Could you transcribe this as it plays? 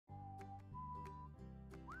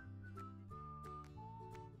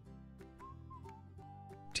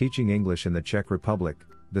Teaching English in the Czech Republic,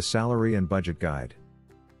 the Salary and Budget Guide.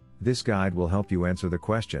 This guide will help you answer the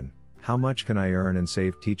question, how much can I earn and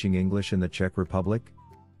save teaching English in the Czech Republic?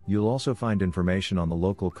 You'll also find information on the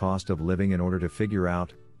local cost of living in order to figure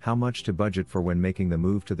out how much to budget for when making the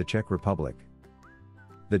move to the Czech Republic.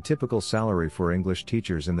 The typical salary for English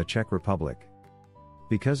teachers in the Czech Republic.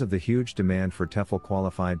 Because of the huge demand for TEFL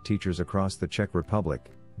qualified teachers across the Czech Republic,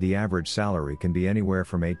 the average salary can be anywhere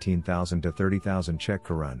from 18,000 to 30,000 Czech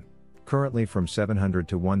korun, currently from $700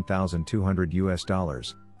 to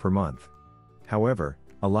 $1,200 per month. However,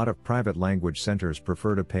 a lot of private language centers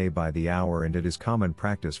prefer to pay by the hour, and it is common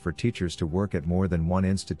practice for teachers to work at more than one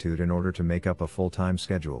institute in order to make up a full-time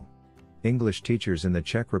schedule. English teachers in the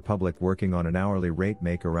Czech Republic working on an hourly rate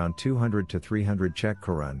make around 200 to 300 Czech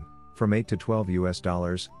korun, from $8 to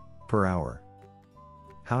 $12 per hour.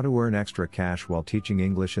 How to earn extra cash while teaching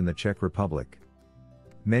English in the Czech Republic.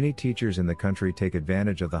 Many teachers in the country take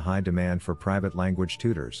advantage of the high demand for private language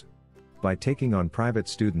tutors. By taking on private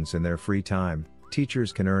students in their free time,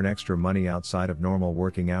 teachers can earn extra money outside of normal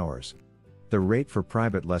working hours. The rate for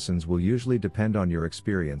private lessons will usually depend on your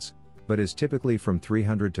experience, but is typically from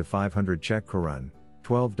 300 to 500 Czech korun,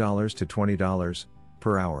 $12 to $20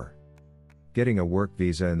 per hour. Getting a work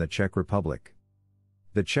visa in the Czech Republic.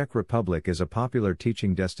 The Czech Republic is a popular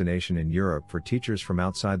teaching destination in Europe for teachers from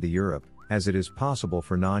outside the Europe, as it is possible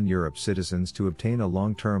for non-Europe citizens to obtain a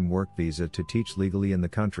long-term work visa to teach legally in the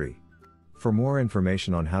country. For more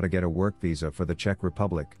information on how to get a work visa for the Czech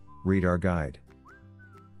Republic, read our guide.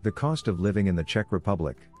 The cost of living in the Czech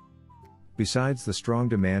Republic. Besides the strong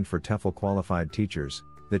demand for TEFL qualified teachers,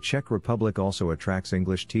 the Czech Republic also attracts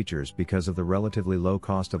English teachers because of the relatively low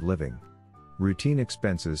cost of living. Routine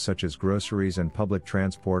expenses such as groceries and public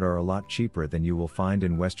transport are a lot cheaper than you will find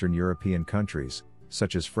in Western European countries,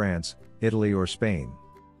 such as France, Italy or Spain.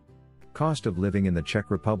 Cost of living in the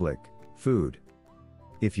Czech Republic. Food.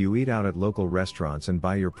 If you eat out at local restaurants and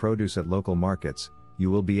buy your produce at local markets,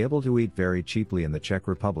 you will be able to eat very cheaply in the Czech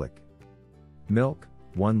Republic. Milk,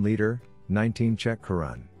 1 liter, 19 Czech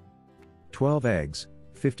korun. 12 eggs,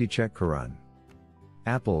 50 Czech korun.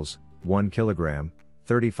 Apples, 1 kilogram,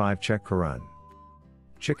 35 Czech korun.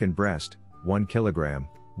 Chicken breast, 1 kilogram,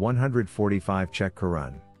 145 Czech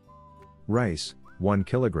korun. Rice, 1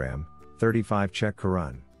 kilogram, 35 Czech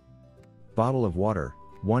korun. Bottle of water,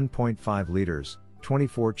 1.5 liters,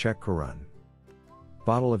 24 Czech korun.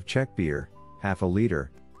 Bottle of Czech beer, half a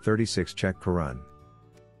liter, 36 Czech korun.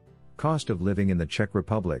 Cost of living in the Czech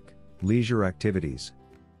Republic. Leisure activities.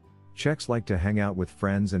 Czechs like to hang out with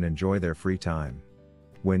friends and enjoy their free time.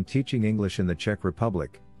 When teaching English in the Czech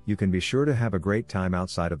Republic, you can be sure to have a great time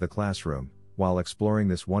outside of the classroom, while exploring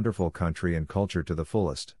this wonderful country and culture to the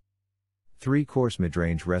fullest. 3-course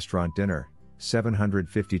mid-range restaurant dinner,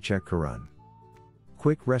 750 Czech korun.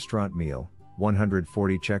 Quick restaurant meal,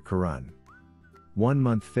 140 Czech korun.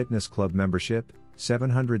 1-month fitness club membership,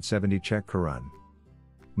 770 Czech korun.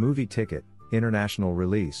 Movie ticket, international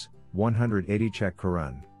release, 180 Czech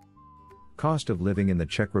korun. Cost of living in the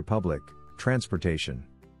Czech Republic. Transportation.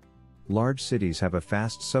 Large cities have a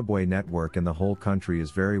fast subway network and the whole country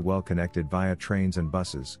is very well connected via trains and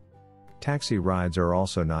buses. Taxi rides are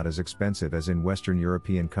also not as expensive as in Western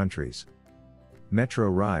European countries. Metro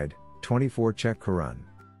ride, 24 Czech korun.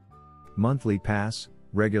 Monthly pass,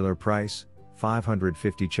 regular price,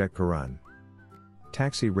 550 Czech korun.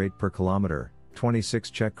 Taxi rate per kilometer, 26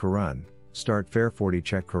 Czech korun, start fare 40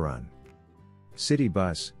 Czech korun. City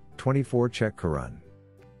bus, 24 Czech korun.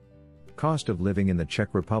 Cost of living in the Czech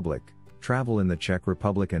Republic. Travel in the Czech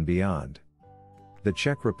Republic and beyond. The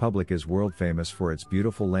Czech Republic is world famous for its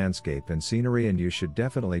beautiful landscape and scenery, and you should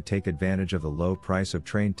definitely take advantage of the low price of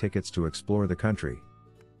train tickets to explore the country.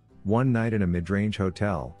 1 night in a mid-range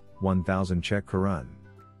hotel, 1,000 Czech korun.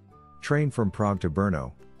 Train from Prague to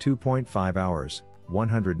Brno, 2.5 hours,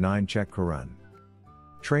 109 Czech korun.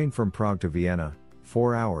 Train from Prague to Vienna,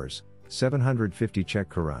 4 hours, 750 Czech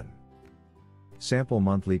korun. Sample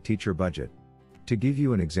monthly teacher budget. To give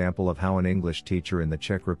you an example of how an English teacher in the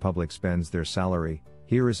Czech Republic spends their salary,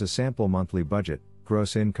 here is a sample monthly budget.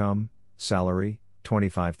 Gross income, salary,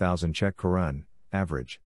 25,000 Czech korun,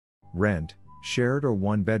 average. Rent, shared or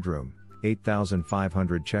one bedroom,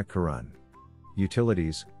 8,500 Czech korun.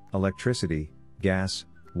 Utilities, electricity, gas,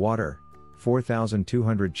 water,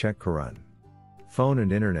 4,200 Czech korun. Phone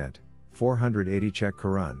and internet, 480 Czech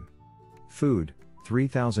korun. Food,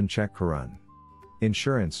 3,000 Czech korun.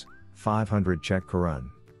 Insurance, 500 Czech korun.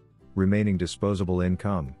 Remaining disposable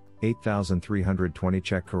income, 8,320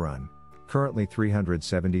 Czech korun, currently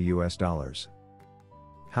 $370.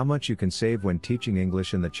 How much you can save when teaching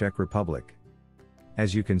English in the Czech Republic.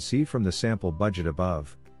 As you can see from the sample budget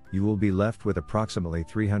above, You will be left with approximately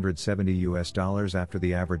 $370 after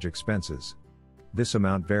the average expenses. This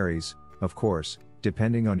amount varies, of course,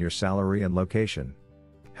 depending on your salary and location.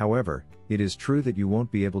 However, it is true that you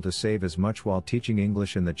won't be able to save as much while teaching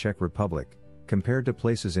English in the Czech Republic, compared to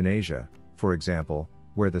places in Asia, for example,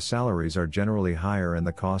 where the salaries are generally higher and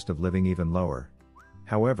the cost of living even lower.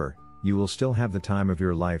 However, you will still have the time of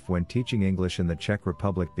your life when teaching English in the Czech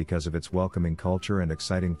Republic because of its welcoming culture and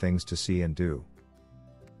exciting things to see and do.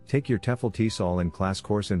 Take your TEFL TESOL in-class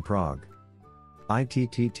course in Prague.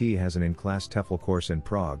 ITTT has an in-class TEFL course in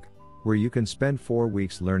Prague, where you can spend 4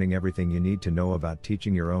 weeks learning everything you need to know about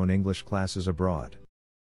teaching your own English classes abroad.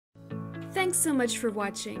 Thanks so much for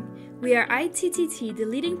watching. We are ITTT, the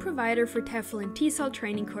leading provider for TEFL and TESOL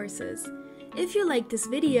training courses. If you liked this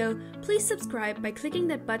video, please subscribe by clicking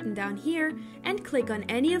that button down here and click on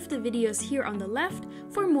any of the videos here on the left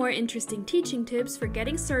for more interesting teaching tips for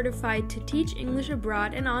getting certified to teach English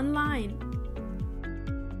abroad and online.